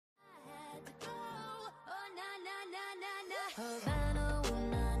Havana, ooh,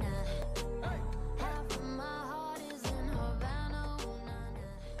 na, na. Half of my heart is in Havana, ooh, na, na.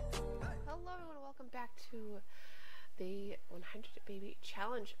 Hello everyone, welcome back to the 100 Baby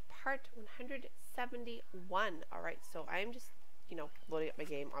Challenge, part 171. Alright, so I'm just, loading up my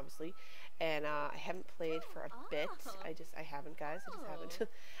game, obviously, and I haven't played for a bit. I haven't, guys, I just haven't.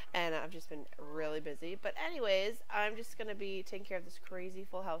 And I've just been really busy. But anyways, I'm just going to be taking care of this crazy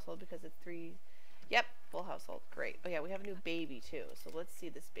full household because it's Yep, full household. Great. Oh yeah, we have a new baby too. So let's see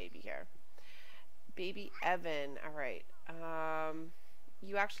this baby here. Baby Evan. Alright.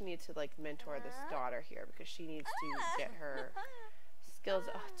 You actually need to mentor this daughter here because she needs to get her skills.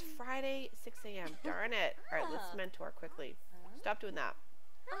 Oh, it's Friday, 6 a.m. Darn it. Alright, let's mentor quickly. Stop doing that.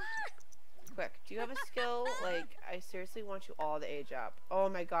 Quick. Do you have a skill? I seriously want you all to age up. Oh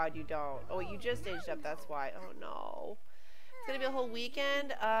my god, you don't. Oh, you just aged up, that's why. Oh no. It's gonna be a whole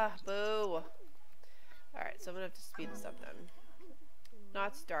weekend? Boo. Alright, so I'm gonna have to speed this up then.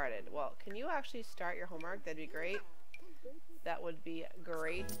 Not started. Well, can you actually start your homework? That'd be great. That would be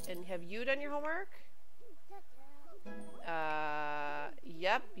great. And have you done your homework?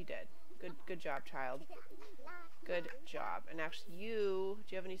 Yep, you did. Good job, child. Good job. And actually do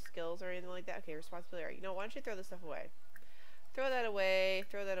you have any skills or anything like that? Okay, responsibility. Alright, why don't you throw this stuff away? Throw that away.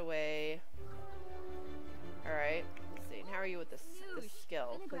 Throw that away. Alright, let's see. And how are you with this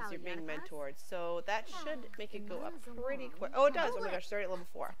skill? Because you're being mentored. So that should make it go up pretty quick. Oh, it does. Oh my gosh, started at level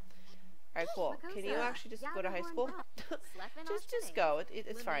 4. Alright, cool. Can you actually just go to high school? just go.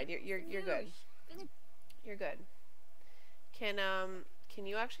 It's fine. You're good. You're good. Can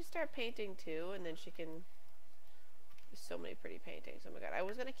you actually start painting too? And then she can. There's so many pretty paintings. Oh my god. I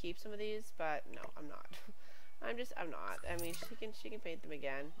was gonna keep some of these, but no, I'm not. I'm not. I mean, she can paint them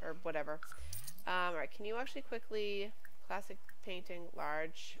again or whatever. Alright. Can you actually quickly classic painting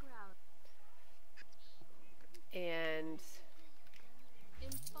large and.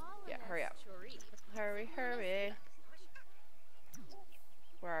 Yeah, hurry up. Hurry.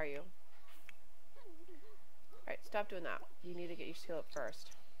 Where are you? Alright, stop doing that. You need to get your skill up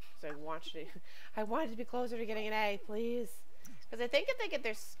first. So I want you to I want it to be closer to getting an A, please. Because I think if they get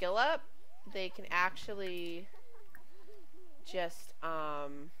their skill up, they can actually just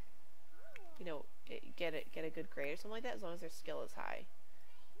get a good grade or something like that as long as their skill is high.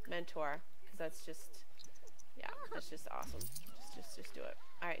 Mentor, because that's just awesome. Just do it.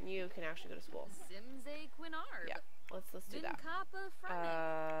 Alright, and you can actually go to school. Yeah, let's do that.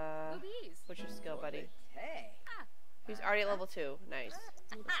 What's your skill, buddy? He's already at level 2. Nice.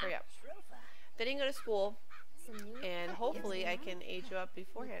 Let's hurry up. Then you can go to school, and hopefully I can age you up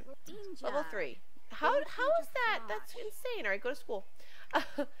beforehand. Level 3. How is that? That's insane. Alright, go to school.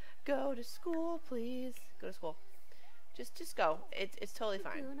 Go to school, please. Go to school. Just go. It's totally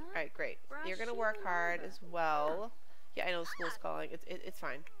fine. Alright, great. You're gonna work hard as well. Yeah, I know school's calling. It's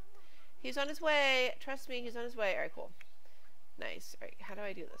fine. He's on his way. Trust me, he's on his way. Alright, cool. Nice. Alright, how do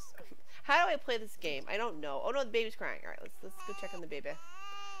I do this? How do I play this game? I don't know. Oh no, the baby's crying. Alright, let's go check on the baby.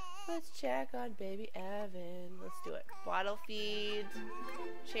 Let's check on baby Evan. Let's do it. Bottle feed.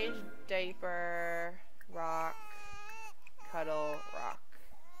 Change diaper. Rock. Cuddle. Rock.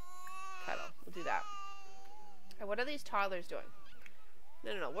 Cuddle. We'll do that. Alright, what are these toddlers doing?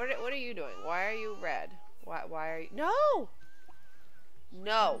 No. What are you doing? Why are you red? Why are you?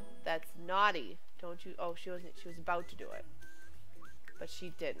 No, that's naughty. Don't you? Oh, she was about to do it, but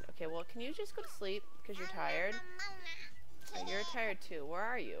she didn't. Okay, well, can you just go to sleep because you're tired? And you're tired too. Where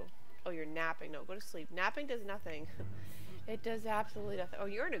are you? Oh, you're napping. No, go to sleep. Napping does nothing. It does absolutely nothing. Oh,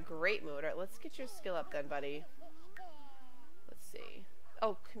 you're in a great mood. All right, let's get your skill up then, buddy. Let's see.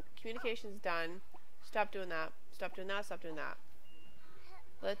 Oh, communication's done. Stop doing that. Stop doing that. Stop doing that.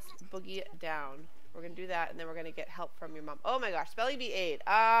 Let's boogie down. We're gonna do that, and then we're gonna get help from your mom. Oh my gosh, spelling bee 8.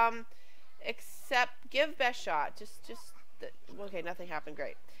 Except give best shot. Okay, nothing happened.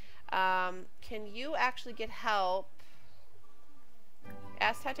 Great. Can you actually get help?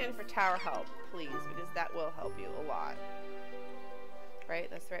 Ask Tatianna for tower help, please, because that will help you a lot. Right?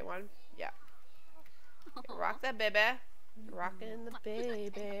 That's the right one. Yeah. Okay, rock that baby. Rocking the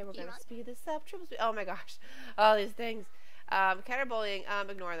baby. We're gonna speed this up. Triple speed. Oh my gosh, all these things. Counterbullying,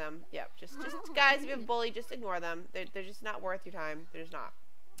 ignore them. Yep, just guys, if you have bully, just ignore them. They're just not worth your time. They're just not.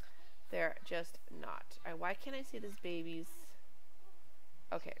 They're just not. Alright, why can't I see this baby's?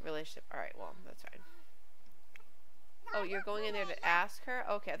 Okay, relationship. Alright, well, that's fine. Oh, you're going in there to ask her?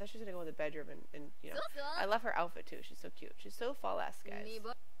 Okay, I thought she was gonna go in the bedroom and I love her outfit too. She's so cute. She's so fall-esque, guys.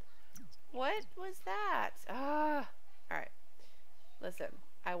 What was that? Alright. Listen,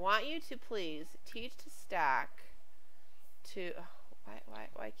 I want you to please teach to stack to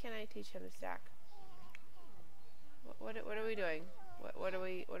why can't I teach him to stack? What are we doing? What are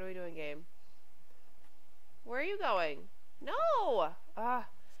we doing, game? Where are you going? No!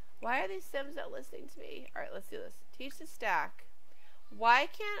 Why are these Sims not listening to me? Alright, let's do this. Teach to stack. Why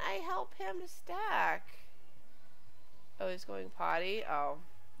can't I help him to stack? Oh, he's going potty? Oh.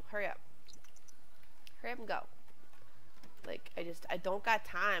 Hurry up. Hurry up and go. Like, I don't got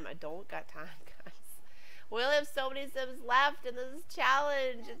time. I don't got time, guys. We only have so many Sims left in this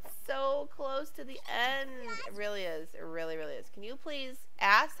challenge. It's so close to the end. It really is. It really, really is. Can you please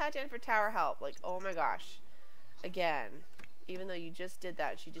ask Tatianna for tower help? Like, oh my gosh. Again. Even though you just did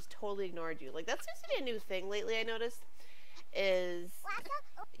that, she just totally ignored you. Like, that seems to be a new thing lately, I noticed. Is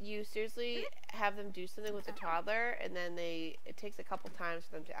you seriously have them do something with a toddler, and then it takes a couple times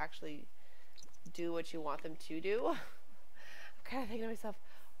for them to actually do what you want them to do. I'm kind of thinking to myself,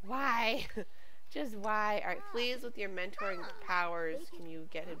 why? Just why? Alright, please, with your mentoring powers, can you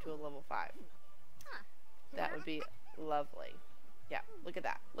get him to a level 5? That would be lovely. Yeah, look at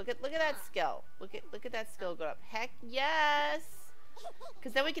that. Look at that skill. Look at that skill go up. Heck yes!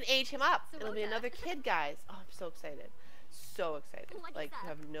 Because then we can age him up. It'll be another kid, guys. Oh, I'm so excited. So excited. Like, you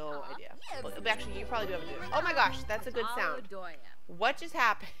have no idea. Well, actually, you probably do have a idea. Oh my gosh, that's a good sound. What just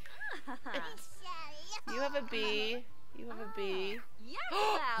happened? You have a B. You have a B.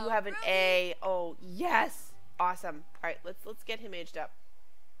 You have an A. Oh, yes! Awesome. Alright, let's get him aged up.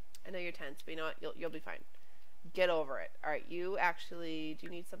 I know you're tense, but you know what? You'll be fine. Get over it. Alright, you actually do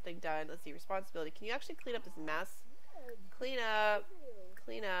need something done. Let's see, responsibility. Can you actually clean up this mess? Clean up.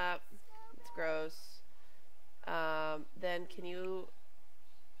 Clean up. It's gross. Then can you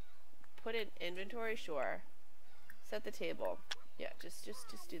put in inventory? Sure. Set the table. Yeah, just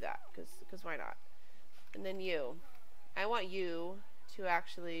do that, because why not? And then you. I want you to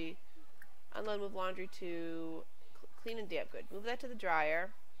actually unload, move laundry to clean and damp. Good. Move that to the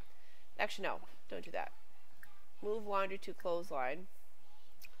dryer. Actually, no. Don't do that. Move laundry to clothesline.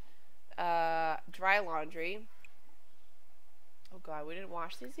 Dry laundry. Oh god, we didn't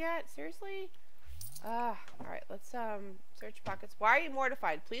wash these yet? Seriously? Alright, let's search pockets. Why are you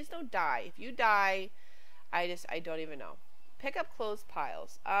mortified? Please don't die. If you die, I don't even know. Pick up clothes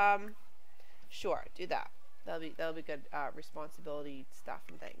piles. Sure, do that. That'll be good responsibility stuff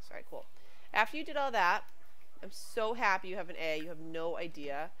and things. Alright, cool. After you did all that, I'm so happy you have an A. You have no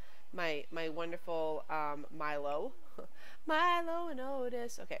idea. My wonderful Milo. Milo and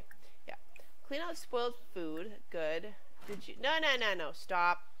Otis. Okay, yeah. Clean out spoiled food. Good. Did you? No.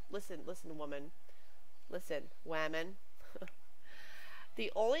 Stop. Listen, woman. Listen, woman.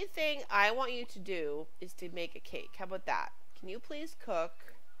 The only thing I want you to do is to make a cake. How about that? Can you please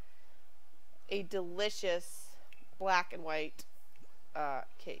cook a delicious black and white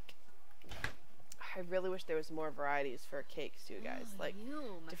cake? I really wish there was more varieties for cakes too, guys. Like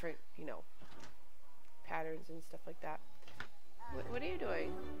different, patterns and stuff like that. What are you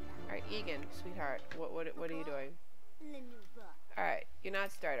doing? Alright, Egan, sweetheart. What are you doing? Alright, you're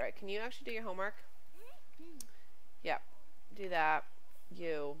not started. Alright, can you actually do your homework? Yep. Do that.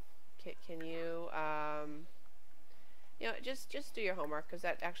 You. Can you, just do your homework, because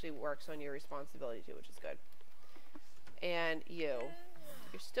that actually works on your responsibility too, which is good. And you.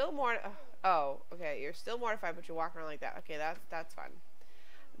 You're still oh, okay. You're still mortified, but you're walking around like that. Okay, that's fun.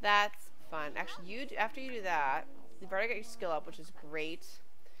 That's fun. Actually, after you do that, you've already got your skill up, which is great.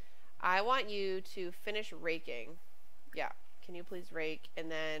 I want you to finish raking. Yeah. Can you please rake? And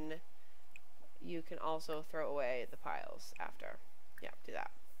then you can also throw away the piles after. Yeah, do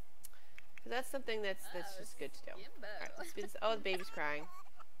that. Because that's something that's just good to do. Alright, let's do this. Oh, the baby's crying.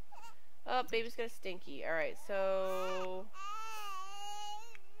 Oh, baby's got a stinky. Alright, so...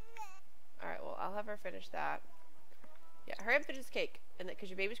 Alright, well, I'll have her finish that. Yeah, hurry up and finish this cake. And because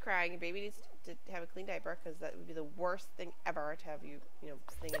your baby's crying, your baby needs to have a clean diaper, because that would be the worst thing ever to have you,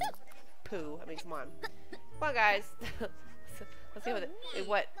 singing poo. I mean, come on. Come on, guys. Let's see what it...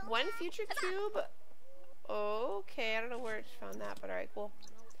 What? One future cube? Okay, I don't know where it found that, but alright, cool.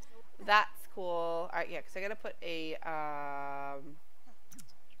 That's cool. Alright, yeah, because I gotta put a,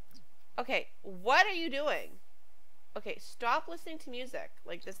 Okay, what are you doing? Okay, stop listening to music.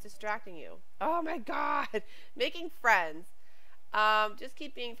 Like, that's distracting you. Oh my god! Making friends. Just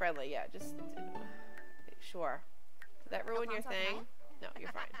keep being friendly. Yeah, just... Sure. Did that ruin your thing? No,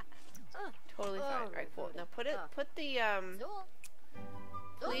 you're fine. Totally fine. Alright, cool. Now put the,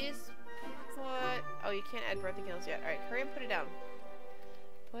 please put... Oh, you can't add birthday candles yet. Alright, hurry and put it down.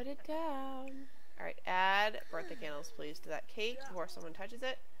 Put it down. Alright, add birthday candles, please, to that cake before someone touches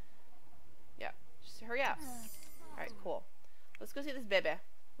it. Yeah, just hurry up. Alright, cool. Let's go see this baby.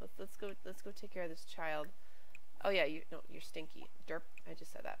 Let's go take care of this child. Oh yeah, you're stinky. Derp. I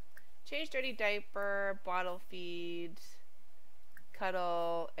just said that. Change dirty diaper, bottle feed,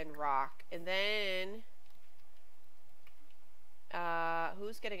 cuddle, and rock. And then,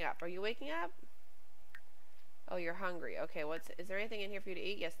 who's getting up? Are you waking up? Oh, you're hungry. Okay, is there anything in here for you to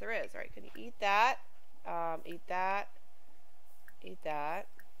eat? Yes, there is. All right, can you eat that? Eat that. Eat that.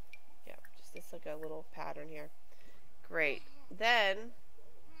 Yeah, just this like a little pattern here. Great. Then,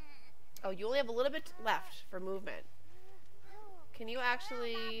 oh, you only have a little bit left for movement. Can you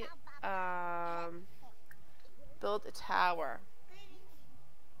actually build a tower?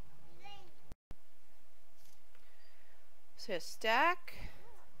 So stack,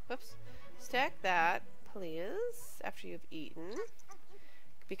 whoops, stack that, please, after you've eaten.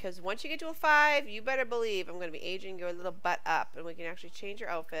 Because once you get to a 5, you better believe I'm going to be aging your little butt up. And we can actually change your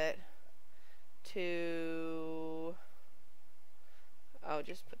outfit to... Oh,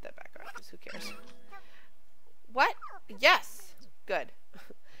 just put that back on, because who cares? What? Yes! Good.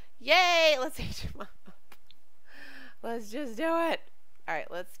 Yay! Let's age him up. Let's just do it.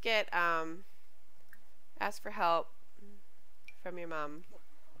 Alright, let's get, ask for help from your mom.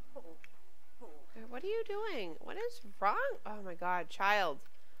 What are you doing? What is wrong? Oh my god, child.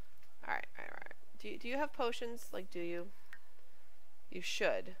 Alright, alright. Do you have potions? Like, do you? You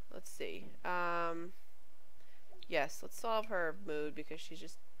should. Let's see. Yes, let's solve her mood because she's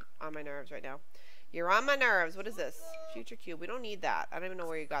just on my nerves right now. You're on my nerves. What is this? Future cube. We don't need that. I don't even know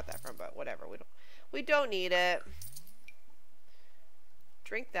where you got that from, but whatever. We don't need it.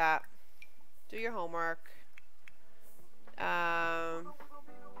 Drink that. Do your homework.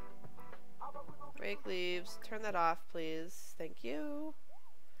 Rake leaves. Turn that off, please. Thank you.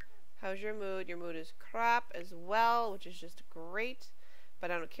 How's your mood? Your mood is crap as well, which is just great.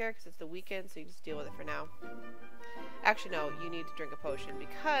 But I don't care because it's the weekend, so you just deal with it for now. Actually, no, you need to drink a potion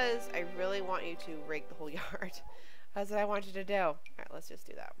because I really want you to rake the whole yard. That's what I want you to do. Alright, let's just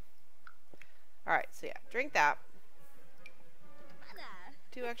do that. Alright, so yeah, drink that.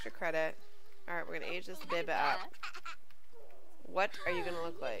 2 extra credit. Alright, we're going to age this baby up. What are you going to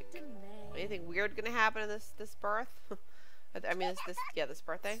look like? Anything weird going to happen in this birth? I mean, this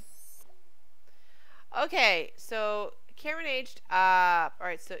birthday. Okay, so Cameron aged up.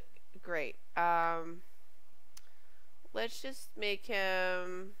 Alright, so great. Let's just make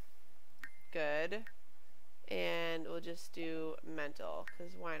him good. And we'll just do mental,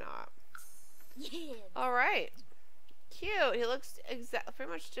 because why not? Yeah. Alright. Cute. He looks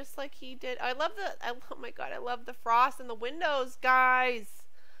pretty much just like he did. Oh my god, I love the frost in the windows, guys.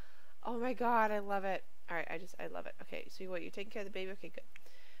 Oh my god, I love it. Alright, I love it. Okay, so what, you're taking care of the baby? Okay,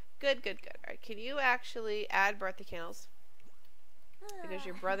 good. Good. Alright, can you actually add birthday candles? Because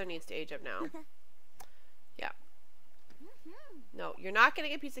your brother needs to age up now. Yeah. No, you're not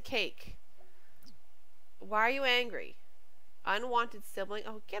getting a piece of cake. Why are you angry? Unwanted sibling?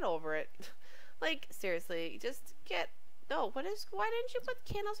 Oh, get over it. Like, seriously, just get... No, why didn't you put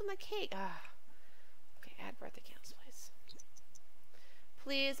candles on the cake? Okay, add birthday candles, please.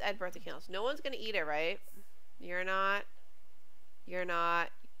 Please add birthday candles. No one's gonna eat it, right? You're not. You're not.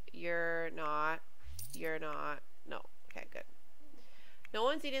 You're not. You're not. No. Okay, good. No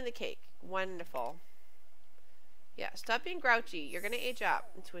one's eating the cake. Wonderful. Yeah, stop being grouchy. You're gonna age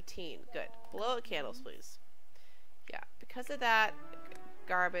up into a teen. Good. Blow out candles, please. Yeah, because of that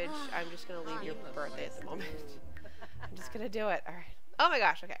garbage, I'm just gonna leave your birthday at the moment. I'm just gonna do it. Alright. Oh my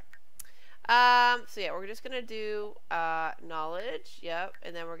gosh, okay. So yeah, we're just gonna do knowledge, yep,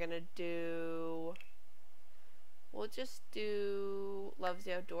 and then we're gonna do, we'll just do loves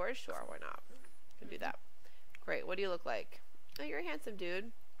the outdoors, sure, why not? Can do that. Great, what do you look like? Oh, you're a handsome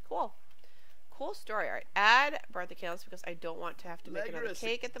dude. Cool. Cool story. Alright, add birthday candles because I don't want to have to make another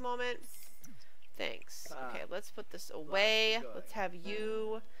cake at the moment. Thanks. Okay, let's put this away. Let's have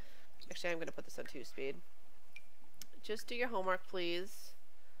you, actually I'm gonna put this on 2-speed. Just do your homework, please.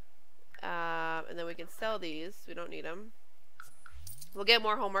 And then we can sell these. We don't need them. We'll get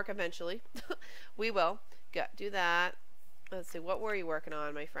more homework eventually. We will. Good. Do that. Let's see. What were you working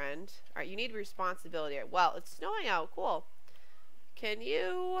on, my friend? Alright, you need responsibility. Well, it's snowing out. Cool. Can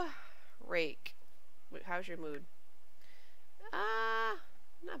you rake? How's your mood?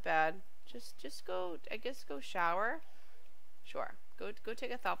 Not bad. Just go, I guess go shower. Sure. Go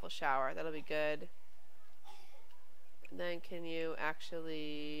take a thoughtful shower. That'll be good. And then can you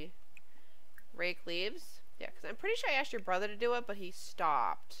actually rake leaves? Yeah, because I'm pretty sure I asked your brother to do it, but he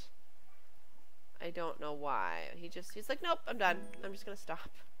stopped. I don't know why. He's like, nope, I'm done. I'm just going to stop.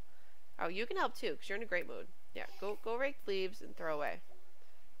 Oh, you can help too, because you're in a great mood. Yeah, go rake leaves and throw away.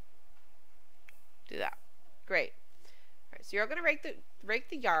 Do that. Great. Alright, so you're going to rake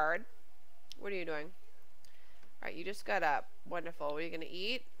the yard. What are you doing? Alright, you just got up. Wonderful. What are you going to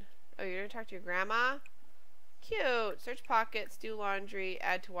eat? Oh, you're gonna talk to your grandma? Cute. Search pockets, do laundry,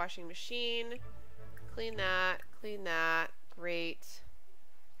 add to washing machine. Clean that, clean that. Great.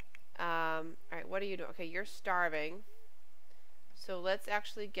 Alright, what are you doing? Okay, you're starving. So let's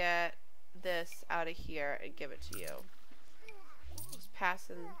actually get this out of here and give it to you. Just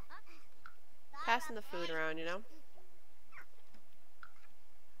passing the food around, you know?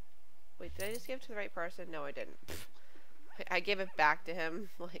 Wait, did I just give it to the right person? No, I didn't. I gave it back to him.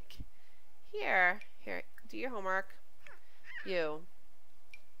 Like, here, do your homework. You.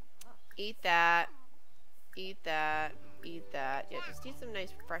 Eat that. Eat that. Eat that. Yeah, just eat some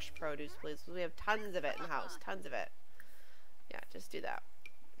nice fresh produce, please. We have tons of it in the house. Tons of it. Yeah, just do that.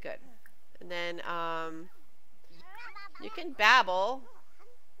 Good. And then, you can babble.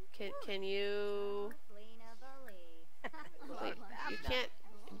 Can you... Wait, you can't...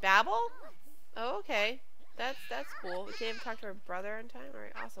 Babble? Oh, okay. That's cool. We can't even talk to our brother in time?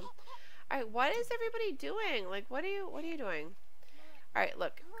 Alright, awesome. Alright, what is everybody doing? Like, what are you doing? Alright,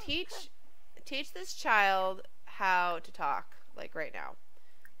 look. Teach this child how to talk. Like, right now.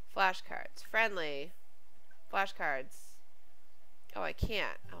 Flashcards. Friendly. Flashcards. Oh, I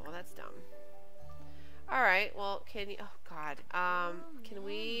can't. Oh, well, that's dumb. Alright, well, can you... Oh, God. Can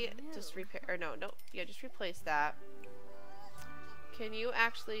we just repair... Or no. Yeah, just replace that. Can you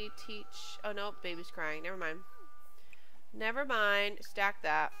actually teach... Oh, no. Baby's crying. Never mind. Never mind. Stack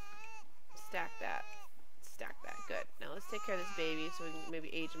that. Stack that. Stack that. Good. Now, let's take care of this baby so we can maybe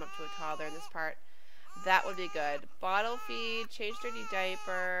age him up to a toddler in this part. That would be good. Bottle feed. Change dirty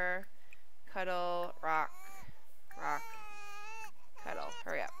diaper. Cuddle. Rock. Rock. Cuddle.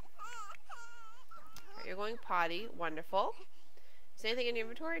 Hurry up. Right, you're going potty. Wonderful. Is there anything in your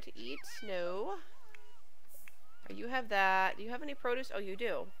inventory to eat? No. You have that. Do you have any produce? Oh, you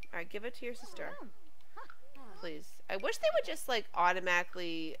do. Alright, give it to your sister. Please. I wish they would just, like,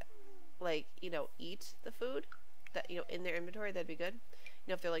 automatically, like, you know, eat the food that, you know, in their inventory. That'd be good. You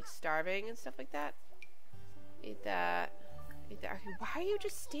know, if they're, like, starving and stuff like that. Eat that. Eat that. Why are you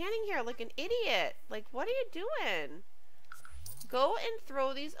just standing here like an idiot? Like, what are you doing? Go and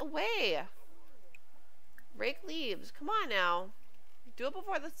throw these away. Rake leaves. Come on now. Do it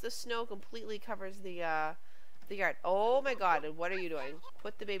before the snow completely covers the yard. Oh my God. And what are you doing?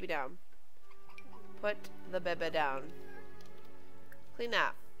 Put the baby down. Put the baby down. Clean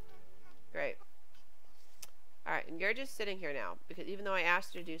that. Great. Alright, and you're just sitting here now. Because even though I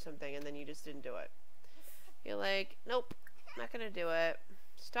asked you to do something and then you just didn't do it. You're like, nope. Not gonna do it.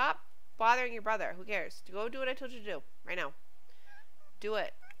 Stop bothering your brother. Who cares? Go do what I told you to do. Right now. Do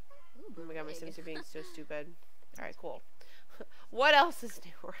it. Oh my God, my Sims are being so stupid. Alright, cool. What else is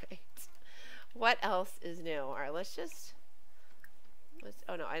new, right? What else is new? Alright, let's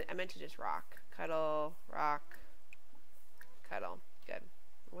oh no, I meant to just rock. Cuddle, rock, cuddle. Good.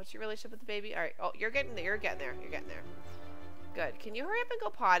 What's your relationship with the baby? Alright, oh, you're getting there, you're getting there. Good. Can you hurry up and go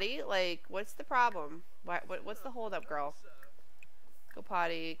potty? Like, what's the problem? What's the hold up, girl? Go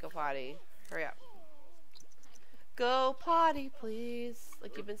potty, go potty. Hurry up. Go potty, please.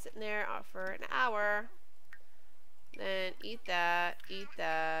 Like, you've been sitting there for an hour. Then eat that, eat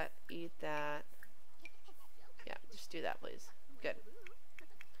that, eat that. Yeah, just do that, please. Good.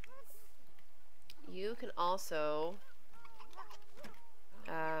 You can also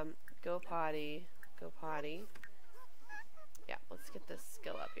go potty, go potty. Yeah, let's get this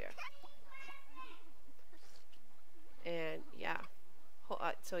skill up here. And yeah,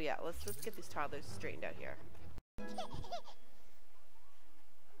 so yeah, let's get these toddlers straightened out here.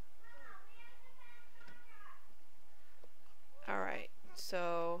 Alright,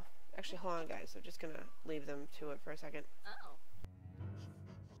 so actually hold on guys, I'm just gonna leave them to it for a second.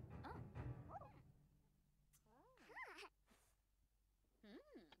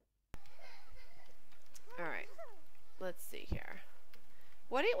 Alright, let's see here.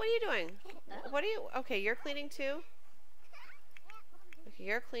 What are you doing? Okay, you're cleaning too? Okay,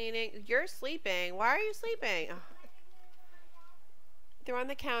 you're cleaning. You're sleeping. Why are you sleeping? Oh. They're on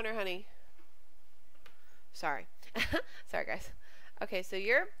the counter, honey. Sorry. Sorry, guys. Okay, so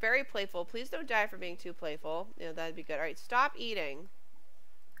you're very playful. Please don't die for being too playful. You know, that'd be good. Alright, stop eating.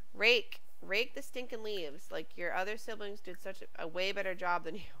 Rake the stinking leaves. Like, your other siblings did such a way better job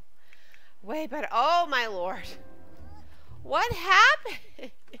than you. Way better. Oh, my lord. What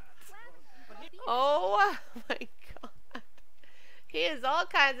happened? Oh, my God. He is all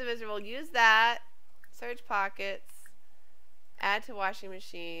kinds of miserable. Use that. Search pockets. Add to washing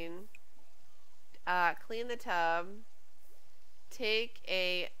machine. Clean the tub. Take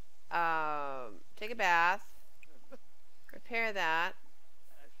a bath. Repair that.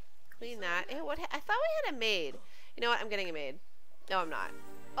 Clean that. Ew, I thought we had a maid. You know what? I'm getting a maid. No, I'm not.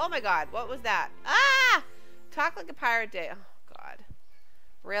 Oh my god, what was that? Ah! Talk like a pirate day. Oh god.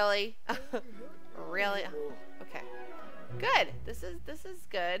 Really? Really? Okay. Good. This is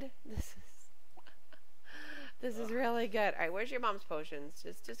good. This is really good. Alright, where's your mom's potions?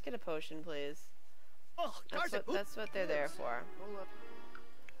 Just get a potion, please. That's what they're there for.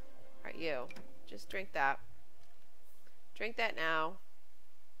 Alright, you. Just drink that. Drink that now.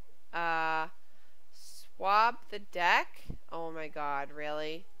 Swab the deck? Oh my god,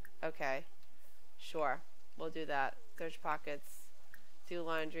 really? Okay. Sure. We'll do that. Search pockets. Do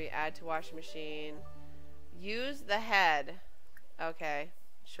laundry. Add to washing machine. Use the head. Okay.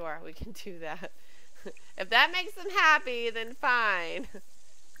 Sure, we can do that. If that makes them happy, then fine.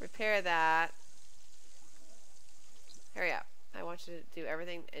 Repair that. Hurry up. I want you to do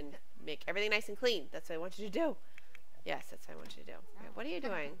everything and make everything nice and clean. That's what I want you to do. Yes, that's what I want you to do. Right, what are you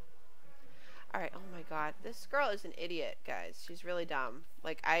doing? Alright, oh my god. This girl is an idiot, guys. She's really dumb.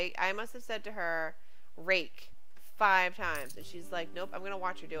 Like, I must have said to her, rake, 5 times. And she's like, nope, I'm going to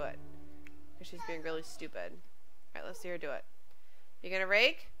watch her do it. Because she's being really stupid. Alright, let's see her do it. You going to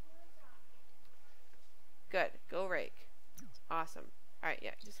rake? Good. Go rake. Awesome. Alright,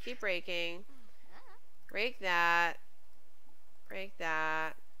 yeah. Just keep raking. Rake that. Rake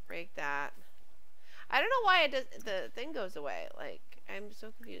that. Rake that. I don't know why it does. The thing goes away. Like, I'm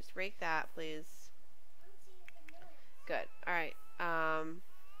so confused. Rake that, please. Good. Alright.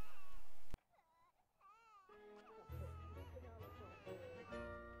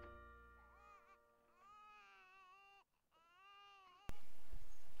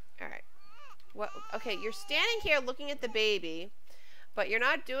 Alright. What? Okay, you're standing here looking at the baby, but you're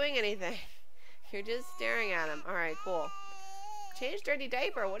not doing anything. You're just staring at him. Alright, cool. Change dirty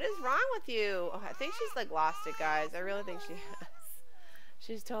diaper. What is wrong with you? Oh, I think she's like lost it, guys. I really think she has.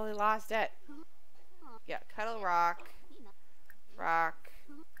 She's totally lost it. Yeah, cuddle, rock. Rock.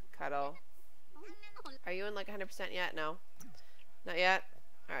 Cuddle. Are you in like 100% yet? No. Not yet?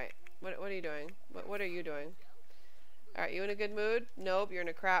 Alright. What are you doing? What are you doing? Alright, you in a good mood? Nope, you're in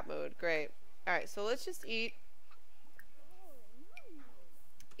a crap mood. Great. Alright, so let's just eat.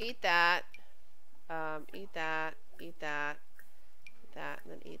 Eat that. Eat that. Eat that. That,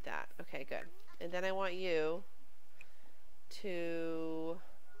 and then eat that. Okay, good. And then I want you to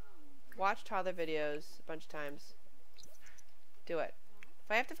watch toddler videos a bunch of times. Do it.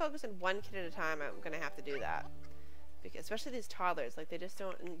 If I have to focus on one kid at a time, I'm going to have to do that. Because, especially these toddlers. Like, they just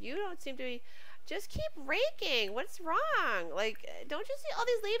don't... And you don't seem to be... Just keep raking. What's wrong? Like, don't you see all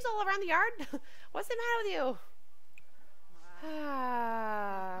these leaves all around the yard? What's the matter with you?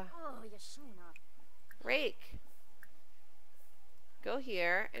 Rake. Go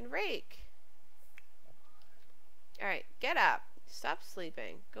here and rake. Alright, get up. Stop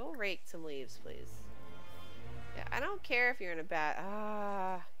sleeping. Go rake some leaves, please. Yeah, I don't care if you're in a bad...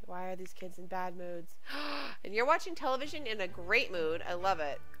 why are these kids in bad moods? And you're watching television in a great mood. I love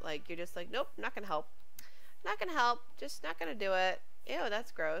it. Like, you're just like, nope, not gonna help. Not gonna help. Just not gonna do it. Ew,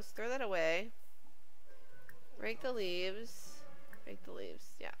 that's gross. Throw that away. Rake the leaves. Rake the leaves.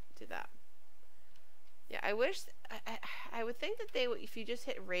 Yeah, do that. Yeah, I wish... I would think that they would... If you just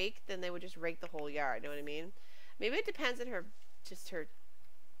hit rake, then they would just rake the whole yard. Know what I mean? Maybe it depends on her... Just her...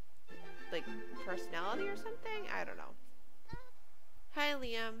 Like, personality or something? I don't know. Hi,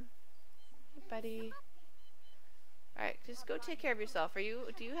 Liam. Hi, buddy. Alright, just go take care of yourself. Do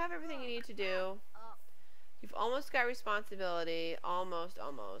you have everything you need to do? You've almost got responsibility. Almost.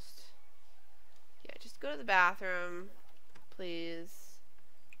 Yeah, just go to the bathroom. Please.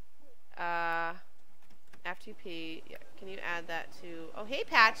 After you pee. Yeah, can you add that to... Oh, hey,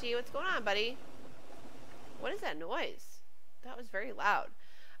 Patchy. What's going on, buddy? What is that noise? That was very loud.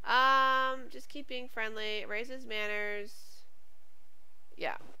 Just keep being friendly. Raises manners.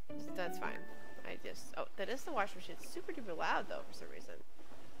 Yeah, that's fine. Oh, that is the washing machine. It's super duper loud though for some reason.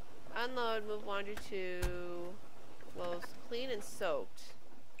 Unload, move laundry to clothes, clean and soaked.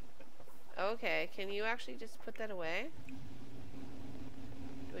 Okay, can you actually just put that away?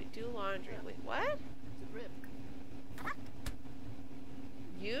 Wait, do laundry. Wait, what?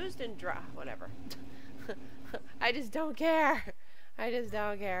 Used and dry. Whatever. I just don't care. I just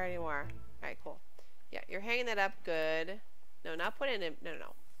don't care anymore. Alright, cool. Yeah, you're hanging that up. Good. No, not put in it. No.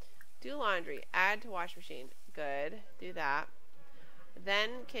 Do laundry. Add to wash machine. Good. Do that. Then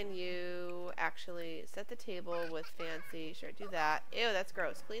can you actually set the table with fancy? Sure, do that. Ew, that's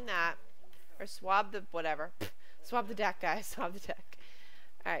gross. Clean that. Or swab the whatever. Swab the deck, guys. Swab the deck.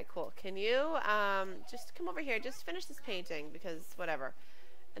 Alright, cool. Can you just come over here. Just finish this painting because whatever.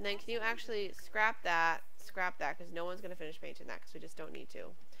 And then can you actually scrap that because no one's going to finish painting that because we just don't need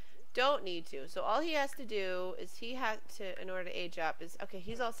to. Don't need to. So all he has to do is he has to, in order to age up, is, okay,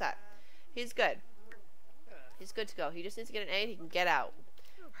 he's all set. He's good. He's good to go. He just needs to get an A and he can get out.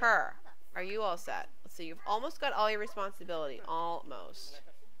 Her, are you all set? Let's see, you've almost got all your responsibility. Almost.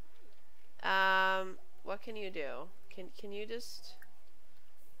 What can you do? Can you just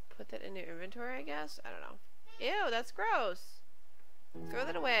put that in your inventory, I guess? I don't know. Ew, that's gross. Throw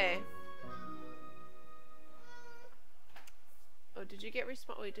that away. Oh, did you get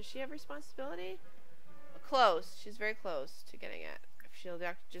wait, does she have responsibility? Close. She's very close to getting it. If she'll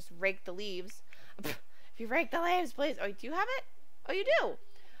just rake the leaves. If you rake the leaves, please. Oh, do you have it? Oh, you do.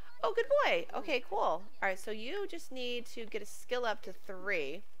 Oh, good boy. Okay, cool. Alright, so you just need to get a skill up to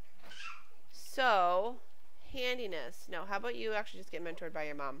 3. So, handiness. No, how about you actually just get mentored by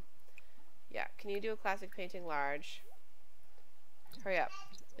your mom? Yeah, can you do a classic painting large? Hurry up.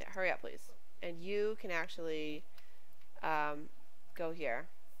 Yeah, hurry up, please. And you can actually go here.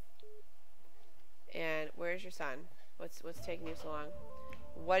 And where's your son? What's taking you so long?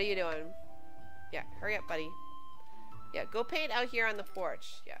 What are you doing? Yeah, hurry up, buddy. Yeah, go paint out here on the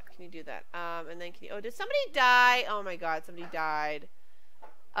porch. Yeah, can you do that? And then can you... Oh, did somebody die? Oh my god, somebody died.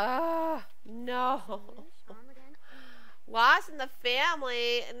 No. Lost in the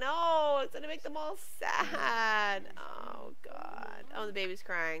family. No, it's gonna make them all sad. Oh god. Oh, the baby's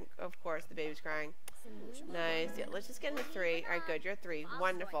crying. Of course, the baby's crying. Nice. Yeah, let's just get into 3. Alright, good. You're 3.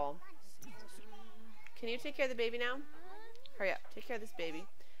 Wonderful. Can you take care of the baby now? Hurry up. Take care of this baby.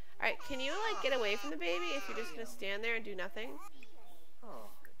 Alright, can you, like, get away from the baby if you're just gonna stand there and do nothing?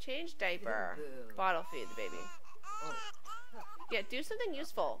 Change diaper. Bottle feed the baby. Yeah, do something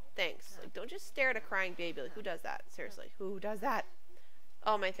useful. Thanks. Like, don't just stare at a crying baby. Like, who does that? Seriously. Who does that?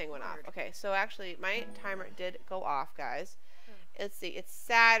 Oh, my thing went off. Okay, so actually, my timer did go off, guys. Let's see. It's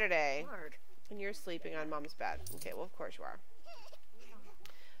Saturday. And you're sleeping on mom's bed. Okay, well, of course you are.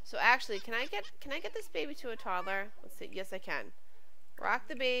 So actually, can I get this baby to a toddler? Let's see. Yes, I can. Rock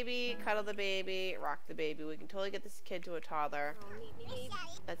the baby, cuddle the baby, rock the baby. We can totally get this kid to a toddler.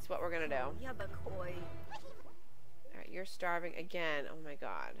 That's what we're gonna do. Alright, you're starving again. Oh my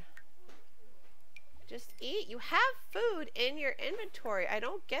god. Just eat. You have food in your inventory. I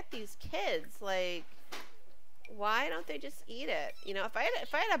don't get these kids. Like, why don't they just eat it? You know, if I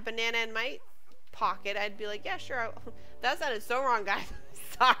had a banana in my pocket, I'd be like, yeah, sure. That sounded so wrong, guys.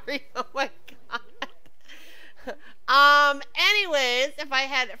 Sorry. Oh my god. Anyways, if I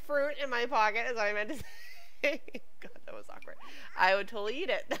had fruit in my pocket, is what I meant to say. God, that was awkward. I would totally eat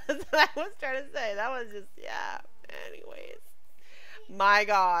it. That's what I was trying to say. That was just, yeah. Anyways. My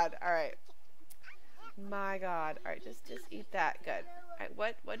god. Alright. My god. Alright, just eat that. Good. Alright,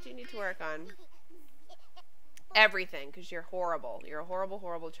 what do you need to work on? Everything, because you're horrible. You're a horrible,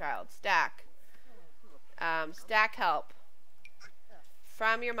 horrible child. Stack. Stack help.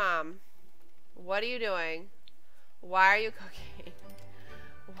 From your mom. What are you doing? Why are you cooking?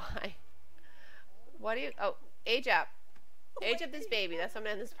 Why? What are you... Oh, age up. Age up this baby. That's what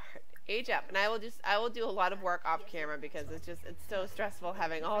I'm in this part. Age up. And I will do a lot of work off camera because it's so stressful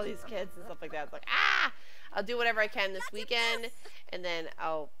having all these kids and stuff like that. It's like, ah! I'll do whatever I can this weekend. And then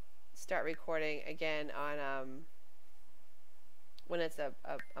I'll start recording again on, when it's a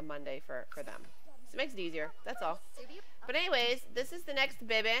Monday for them. So it makes it easier. That's all. But anyways, this is the next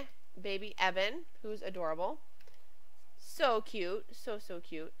baby. Baby Evan, who's adorable. So cute. So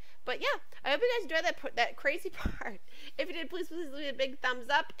cute. But yeah, I hope you guys enjoyed that crazy part. If you did, please leave a big thumbs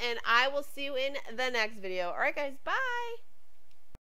up, and I will see you in the next video. Alright guys, bye!